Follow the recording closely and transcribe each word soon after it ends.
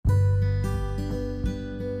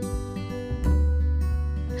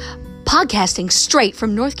Podcasting straight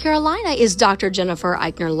from North Carolina is Dr. Jennifer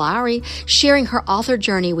Eichner Lowry, sharing her author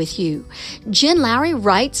journey with you. Jen Lowry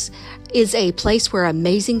Writes is a place where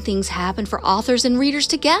amazing things happen for authors and readers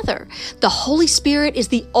together. The Holy Spirit is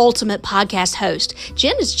the ultimate podcast host.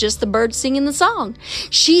 Jen is just the bird singing the song.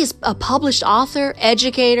 She is a published author,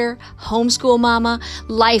 educator, homeschool mama,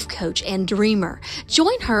 life coach, and dreamer.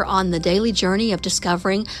 Join her on the daily journey of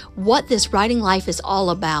discovering what this writing life is all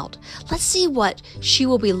about. Let's see what she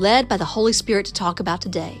will be led by the Holy Spirit to talk about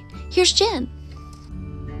today. Here's Jen.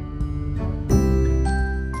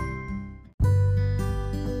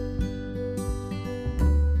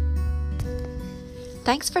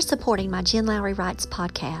 Thanks for supporting my Jen Lowry Writes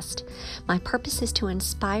podcast. My purpose is to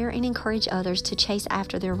inspire and encourage others to chase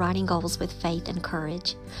after their writing goals with faith and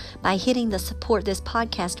courage. By hitting the support this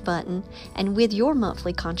podcast button and with your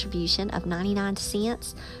monthly contribution of 99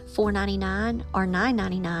 cents, $4.99, or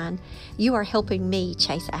 $9.99, you are helping me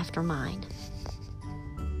chase after mine.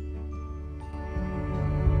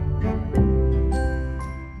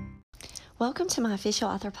 Welcome to my official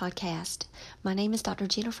author podcast. My name is Dr.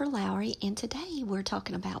 Jennifer Lowry, and today we're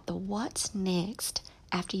talking about the what's next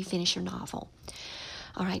after you finish your novel.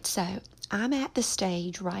 All right, so I'm at the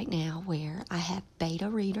stage right now where I have beta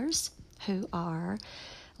readers who are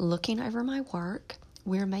looking over my work.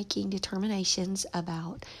 We're making determinations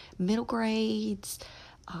about middle grades,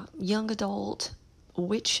 young adult,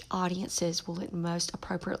 which audiences will it most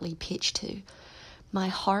appropriately pitch to. My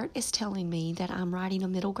heart is telling me that I'm writing a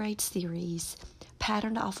middle grade series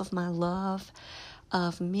patterned off of my love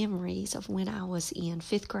of memories of when I was in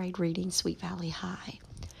 5th grade reading Sweet Valley High.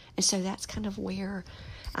 And so that's kind of where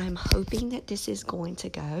I'm hoping that this is going to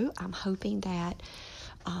go. I'm hoping that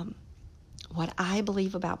what I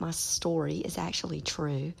believe about my story is actually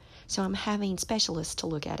true. So I'm having specialists to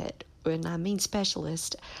look at it. When I mean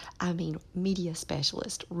specialist, I mean media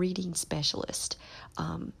specialist, reading specialist,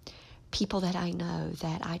 people that I know,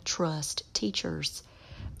 that I trust, teachers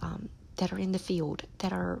that are in the field,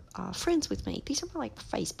 that are friends with me. These are like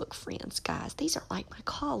Facebook friends, guys. These are like my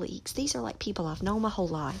colleagues. These are like people I've known my whole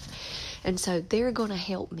life. And so they're going to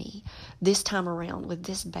help me this time around with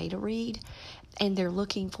this beta read. And they're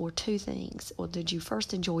looking for 2 things. Well, did you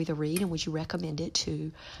first enjoy the read, and would you recommend it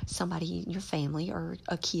to somebody in your family or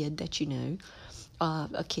a kid that you knew,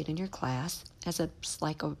 a kid in your class, as a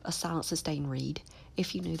silent sustained read?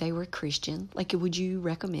 If you knew they were Christian, would you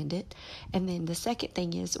recommend it? And then the second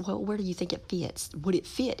thing is, well, where do you think it fits? Would it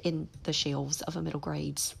fit in the shelves of a middle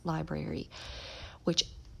grades library? Which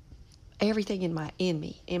everything in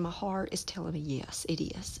my heart is telling me yes, it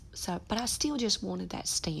is. So, but I still just wanted that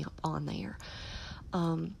stamp on there.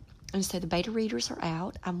 And so the beta readers are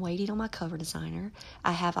out. I'm waiting on my cover designer.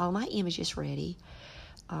 I have all my images ready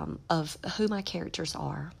of who my characters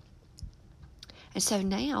are. And so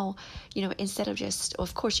now, instead of just,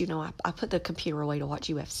 of course, I put the computer away to watch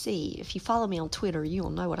UFC. If you follow me on Twitter, you'll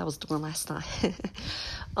know what I was doing last night.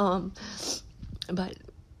 But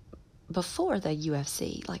before the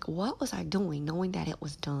UFC, what was I doing knowing that it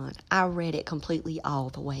was done? I read it completely all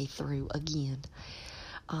the way through again.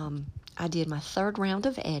 I did my 3rd round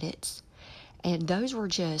of edits, and those were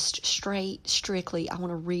just strictly, I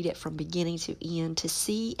want to read it from beginning to end to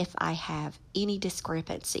see if I have any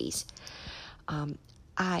discrepancies.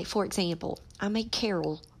 For example, I made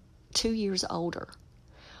Carol 2 years older.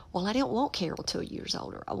 Well, I didn't want Carol 2 years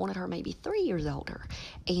older. I wanted her maybe 3 years older.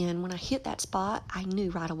 And when I hit that spot, I knew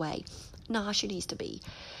right away, she needs to be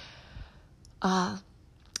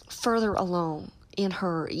further along in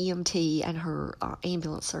her EMT and her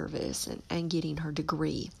ambulance service and getting her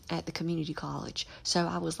degree at the community college. So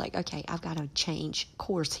I was like, okay, I've got to change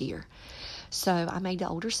course here. So I made the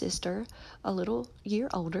older sister a little year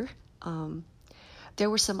older. There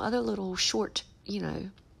were some other little short,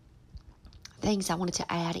 things I wanted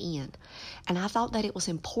to add in. And I thought that it was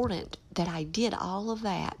important that I did all of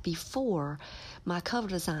that before my cover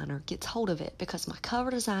designer gets hold of it, because my cover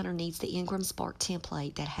designer needs the Ingram Spark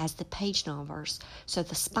template that has the page numbers so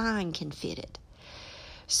the spine can fit it.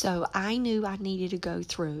 So I knew I needed to go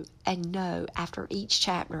through and know after each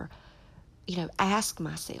chapter, ask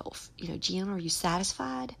myself, Jen, are you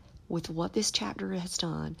satisfied with what this chapter has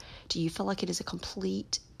done? Do you feel like it is a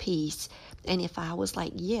complete piece? And if I was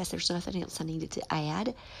like, yes, there's nothing else I needed to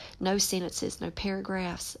add, no sentences, no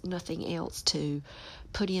paragraphs, nothing else to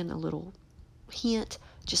put in a little hint,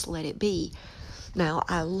 just let it be. Now,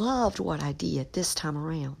 I loved what I did this time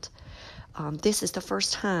around. This is the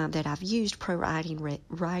first time that I've used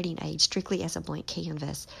Writing Aid strictly as a blank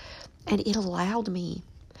canvas, and it allowed me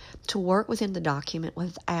to work within the document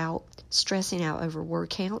without stressing out over word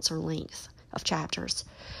counts or length. of chapters,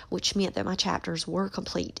 which meant that my chapters were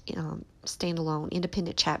complete, standalone,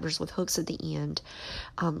 independent chapters with hooks at the end,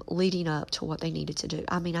 leading up to what they needed to do.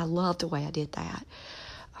 I mean, I loved the way I did that.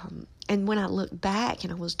 And when I look back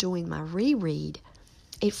and I was doing my reread,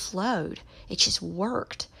 it flowed. It just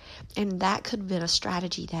worked. And that could have been a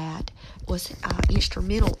strategy that was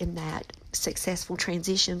instrumental in that successful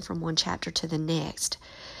transition from one chapter to the next.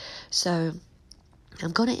 So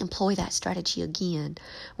I'm going to employ that strategy again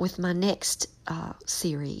with my next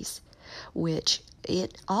series, which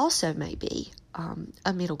it also may be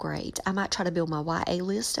a middle grade. I might try to build my YA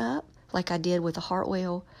list up like I did with the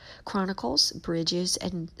Hartwell Chronicles, Bridges,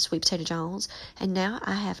 and Sweet Potato Jones. And now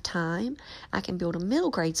I have time. I can build a middle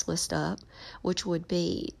grades list up, which would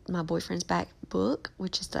be My Boyfriend's Back book,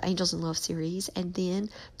 which is the Angels in Love series, and then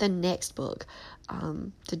the next book,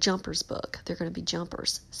 the Jumpers book. They're going to be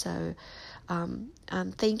jumpers. So I'm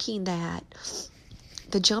thinking that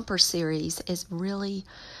the Jumper series is really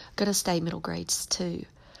going to stay middle grades too.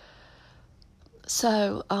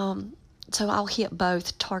 So I'll hit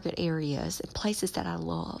both target areas and places that I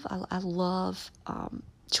love. I love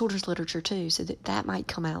children's literature too, so that might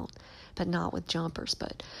come out, but not with Jumpers,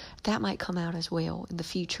 but that might come out as well in the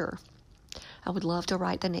future. I would love to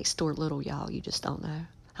write the next Stuart Little, y'all. You just don't know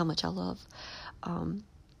how much I love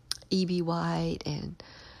E.B. White and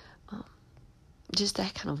just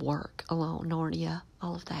that kind of work alone, Narnia,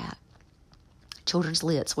 all of that. Children's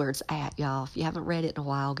Lit's where it's at, y'all. If you haven't read it in a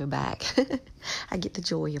while, go back. I get the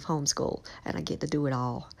joy of homeschool, and I get to do it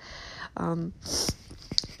all.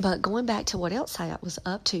 But going back to what else I was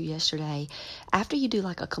up to yesterday, after you do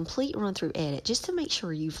like a complete run-through edit, just to make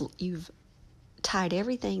sure you've tied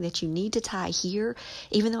everything that you need to tie here,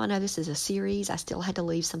 even though I know this is a series, I still had to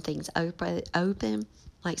leave some things open,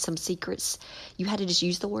 like some secrets. You had to just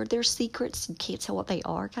use the word, they're secrets. You can't tell what they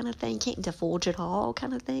are kind of thing. Can't divulge it all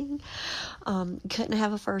kind of thing. You couldn't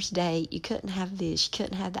have a first date. You couldn't have this. You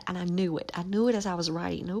couldn't have that. And I knew it. I knew it as I was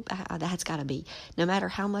writing. Nope, that's got to be. No matter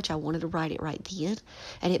how much I wanted to write it right then,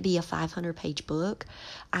 and it be a 500-page book,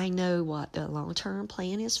 I know what the long-term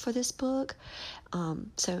plan is for this book.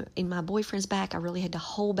 So in My Boyfriend's Back, I really had to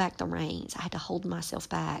hold back the reins. I had to hold myself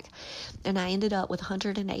back. And I ended up with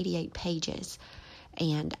 188 pages.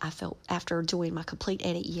 And I felt, after doing my complete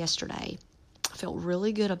edit yesterday, I felt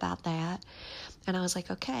really good about that. And I was like,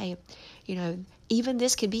 okay, even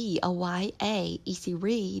this could be a YA easy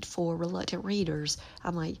read for reluctant readers.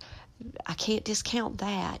 I'm like, I can't discount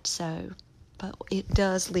that. But it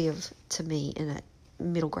does live to me in a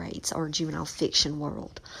middle grades or juvenile fiction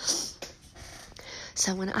world.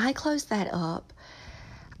 So when I closed that up,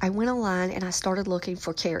 I went online and I started looking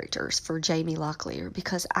for characters for Jamie Locklear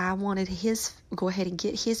because I wanted go ahead and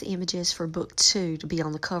get his images for book 2 to be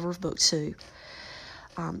on the cover of book 2,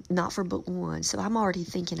 not for book 1. So I'm already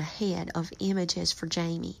thinking ahead of images for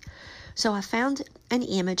Jamie. So I found an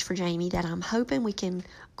image for Jamie that I'm hoping we can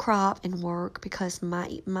crop and work because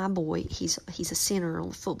my boy, he's a center on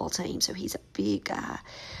the football team, so he's a big guy.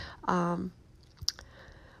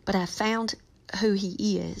 But I found who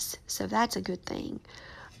he is, so that's a good thing.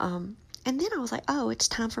 And then I was like, oh, it's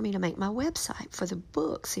time for me to make my website for the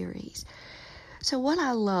book series. So what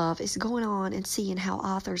I love is going on and seeing how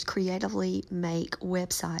authors creatively make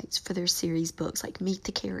websites for their series books, like Meet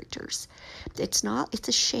the Characters. It's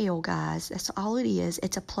a shell, guys. That's all it is.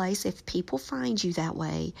 It's a place, if people find you that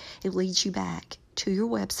way, it leads you back to your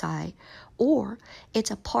website, or it's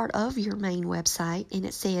a part of your main website and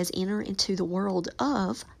it says enter into the world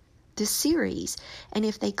of this series, and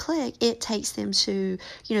if they click, it takes them to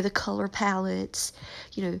the color palettes,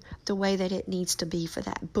 the way that it needs to be for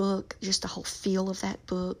that book, just the whole feel of that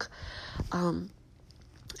book. And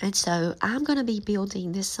so I'm going to be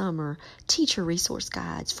building this summer teacher resource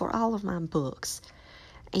guides for all of my books,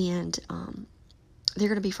 and they're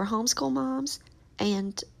going to be for homeschool moms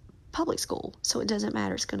and public school, so it doesn't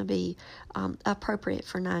matter. It's going to be appropriate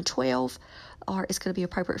for 9-12, or it's going to be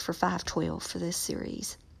appropriate for 5-12 for this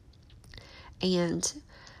series. And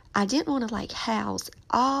I didn't want to house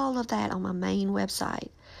all of that on my main website.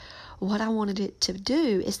 What I wanted it to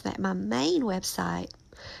do is that my main website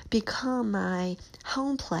become my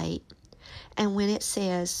home plate. And when it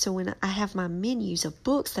says, so when I have my menus of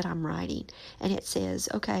books that I'm writing, and it says,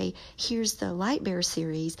 okay, here's the Lightbearer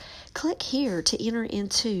series, click here to enter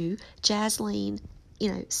into Jasleen,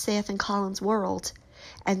 Seth and Colin's world.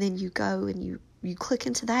 And then you go and you click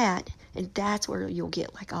into that, and that's where you'll get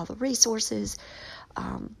all the resources.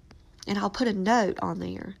 And I'll put a note on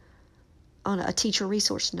there, on a teacher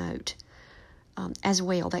resource note as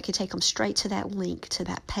well. That could take them straight to that link to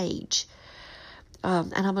that page.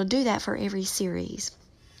 And I'm going to do that for every series.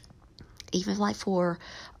 Even for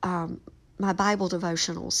my Bible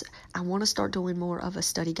devotionals. I want to start doing more of a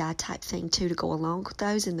study guide type thing too to go along with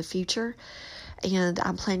those in the future. And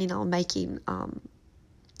I'm planning on making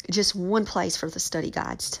just one place for the study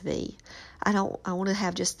guides to be. I want to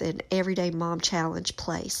have just an everyday mom challenge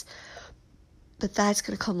place. But that's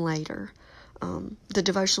going to come later. The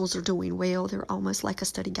devotionals are doing well. They're almost like a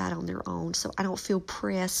study guide on their own. So I don't feel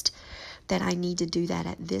pressed that I need to do that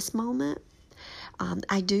at this moment.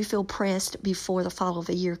 I do feel pressed before the fall of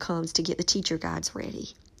the year comes to get the teacher guides ready.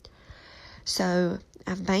 So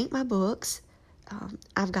I've banked my books.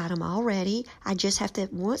 I've got them all ready. I just have to,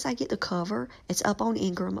 once I get the cover, it's up on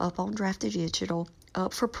Ingram, up on Drafted Digital,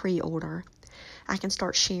 up for pre-order. I can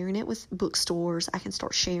start sharing it with bookstores. I can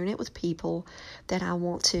start sharing it with people that I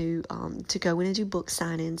want to go in and do book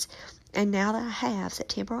signings. And now that I have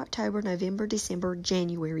September, October, November, December,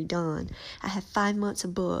 January done, I have 5 months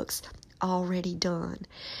of books already done.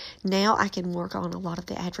 Now I can work on a lot of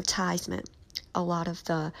the advertisement, a lot of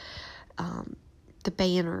the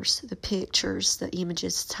banners, the pictures, the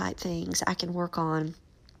images type things. I can work on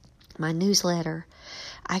my newsletter.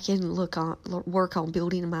 I can work on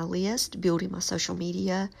building my list, building my social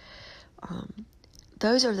media.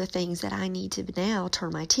 Those are the things that I need to now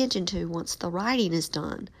turn my attention to once the writing is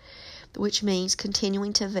done, which means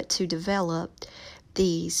continuing to develop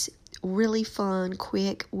these really fun,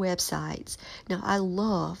 quick websites. Now, I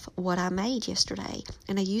love what I made yesterday,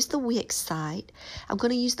 and I used the Wix site. I'm going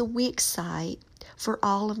to use the Wix site for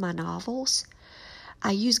all of my novels.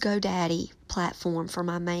 I use GoDaddy platform for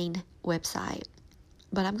my main website,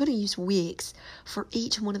 but I'm going to use Wix for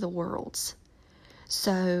each one of the worlds.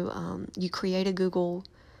 So you create a Gmail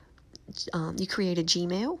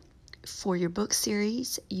for your book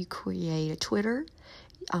series. You create a Twitter.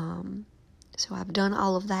 So I've done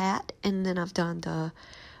all of that, and then I've done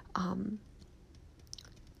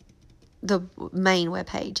the main web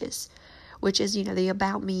pages, which is, the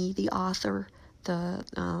About Me, the author,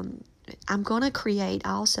 I'm going to create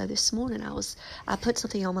also this morning. I put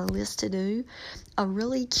something on my list to do, a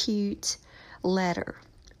really cute letter.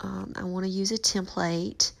 I want to use a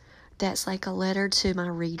template that's like a letter to my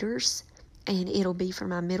readers, and it'll be for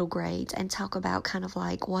my middle grades and talk about kind of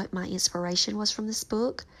like what my inspiration was from this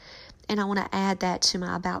book. And I want to add that to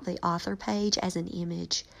my About the Author page as an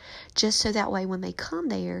image, just so that way when they come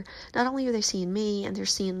there, not only are they seeing me and they're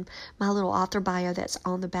seeing my little author bio that's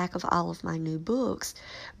on the back of all of my new books,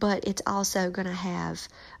 but it's also going to have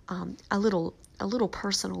a little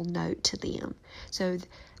personal note to them. So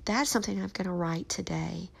that's something I'm going to write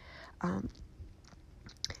today. And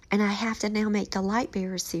I have to now make the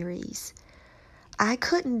Lightbearer series. I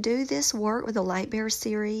couldn't do this work with the Lightbearer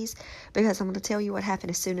series because I'm going to tell you what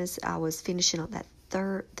happened as soon as I was finishing up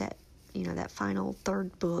that final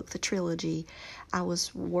third book, the trilogy. I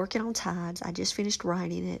was working on Tides. I just finished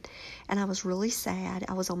writing it, and I was really sad.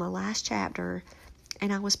 I was on my last chapter,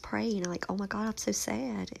 and I was praying like, oh my God, I'm so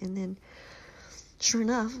sad. And then sure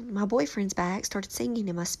enough, my boyfriend's back, started singing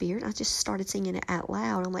in my spirit. I just started singing it out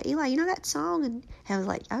loud. I'm like, Eli, you know that song? And I was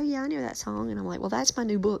like, oh yeah, I know that song. And I'm like, well, that's my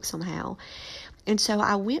new book somehow. And so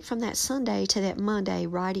I went from that Sunday to that Monday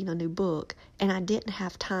writing a new book, and I didn't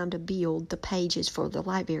have time to build the pages for the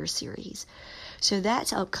Lightbearer series. So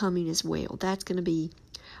that's upcoming as well. That's going to be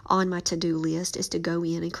on my to-do list, is to go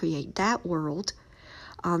in and create that world.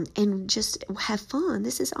 And just have fun.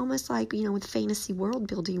 This is almost like, with fantasy world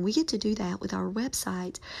building. We get to do that with our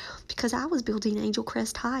websites, because I was building Angel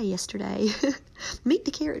Crest High yesterday. Meet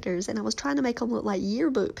the characters, and I was trying to make them look like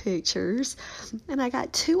yearbook pictures, and I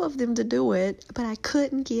got 2 of them to do it, but I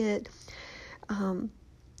couldn't get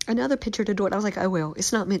another picture to do it. I was like, oh well,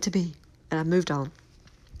 it's not meant to be, and I moved on.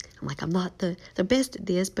 I'm like, I'm not the best at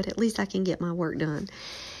this, but at least I can get my work done.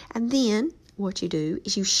 And then what you do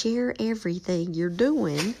is you share everything you're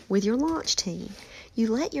doing with your launch team.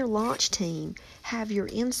 You let your launch team have your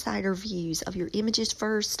insider views of your images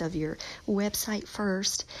first, of your website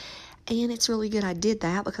first. And it's really good I did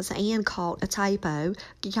that, because Ann caught a typo.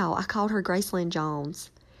 Y'all, I called her Gracelyn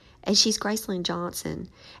Jones, and she's Gracelyn Johnson.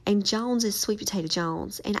 And Jones is Sweet Potato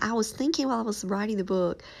Jones. And I was thinking while I was writing the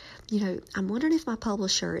book, I'm wondering if my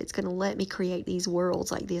publisher is going to let me create these worlds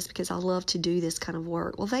like this, because I love to do this kind of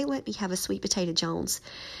work. Well, they let me have a Sweet Potato Jones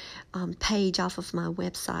page off of my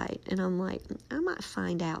website. And I'm like, I might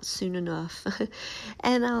find out soon enough.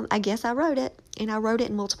 And I guess I wrote it. And I wrote it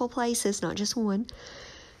in multiple places, not just one.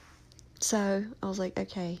 So I was like,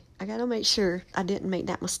 okay, I got to make sure I didn't make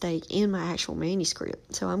that mistake in my actual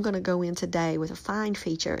manuscript. So I'm going to go in today with a find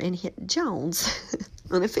feature and hit Jones.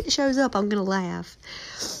 And if it shows up, I'm going to laugh.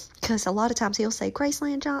 Because a lot of times he'll say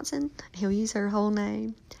Graceland Johnson. He'll use her whole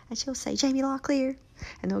name. And she'll say Jamie Locklear.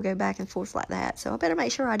 And they'll go back and forth like that. So I better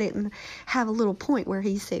make sure I didn't have a little point where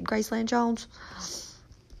he said Graceland Jones.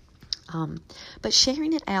 But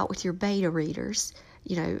sharing it out with your beta readers,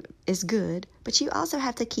 is good. But you also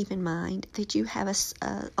have to keep in mind that you have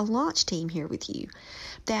a launch team here with you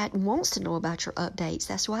that wants to know about your updates.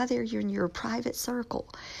 That's why they're in your private circle.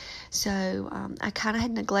 So I kind of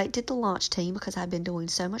had neglected the launch team because I've been doing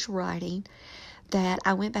so much writing that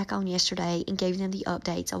I went back on yesterday and gave them the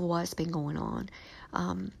updates of what's been going on.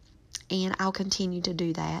 And I'll continue to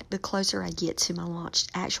do that. The closer I get to my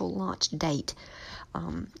actual launch date,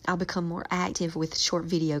 I'll become more active with short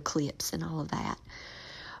video clips and all of that.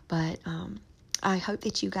 But I hope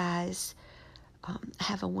that you guys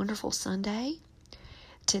have a wonderful Sunday.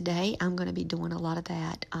 Today, I'm going to be doing a lot of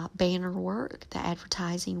that banner work, the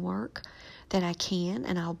advertising work that I can,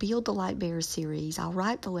 and I'll build the Light Bearers series. I'll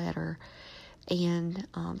write the letter and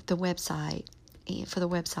the website, for the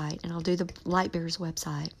website, and I'll do the Light Bearers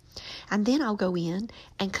website. And then I'll go in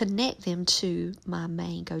and connect them to my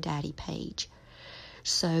main GoDaddy page.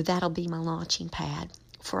 So that'll be my launching pad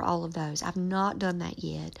for all of those. I've not done that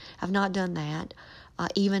yet. I've not done that. I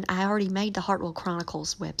already made the Hartwell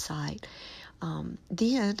Chronicles website.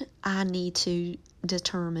 Then I need to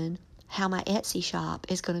determine how my Etsy shop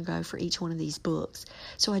is going to go for each one of these books.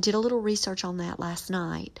 So I did a little research on that last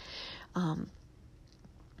night.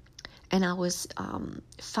 And I was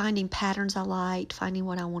finding patterns I liked, finding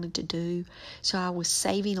what I wanted to do. So I was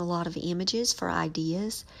saving a lot of images for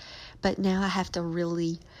ideas. But now I have to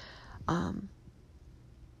really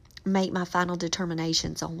make my final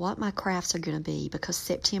determinations on what my crafts are going to be, because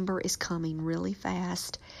September is coming really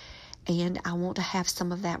fast. And I want to have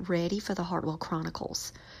some of that ready for the Hartwell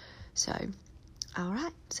Chronicles. So, all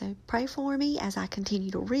right. So pray for me as I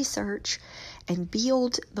continue to research and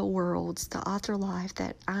build the worlds, the author life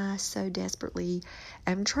that I so desperately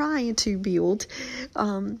am trying to build,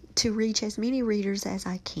 to reach as many readers as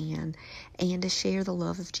I can and to share the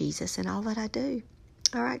love of Jesus in all that I do.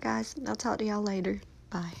 All right, guys. I'll talk to y'all later.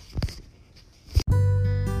 Bye.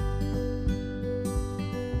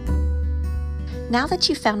 Now that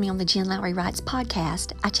you've found me on the Jen Lowry Writes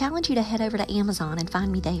podcast, I challenge you to head over to Amazon and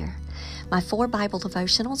find me there. My 4 Bible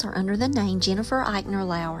devotionals are under the name Jennifer Eichner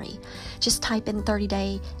Lowry. Just type in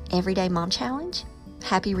 30-day Everyday Mom Challenge,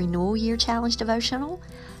 Happy Renewal Year Challenge Devotional,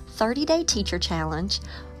 30-Day Teacher Challenge,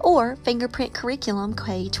 or Fingerprint Curriculum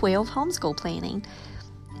K-12 Homeschool Planning.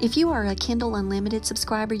 If you are a Kindle Unlimited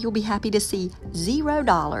subscriber, you'll be happy to see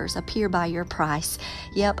 $0 appear by your price.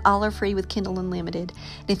 Yep, all are free with Kindle Unlimited.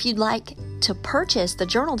 And if you'd like to purchase the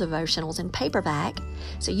journal devotionals in paperback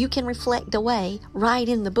so you can reflect away right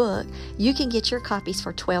in the book, you can get your copies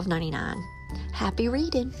for $12.99. Happy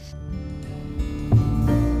reading!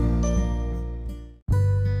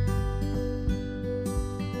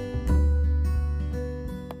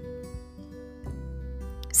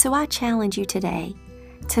 So I challenge you today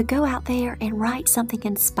to go out there and write something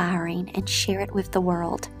inspiring and share it with the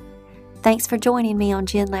world. Thanks for joining me on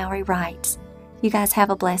Jen Lowry Writes. You guys have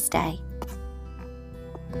a blessed day.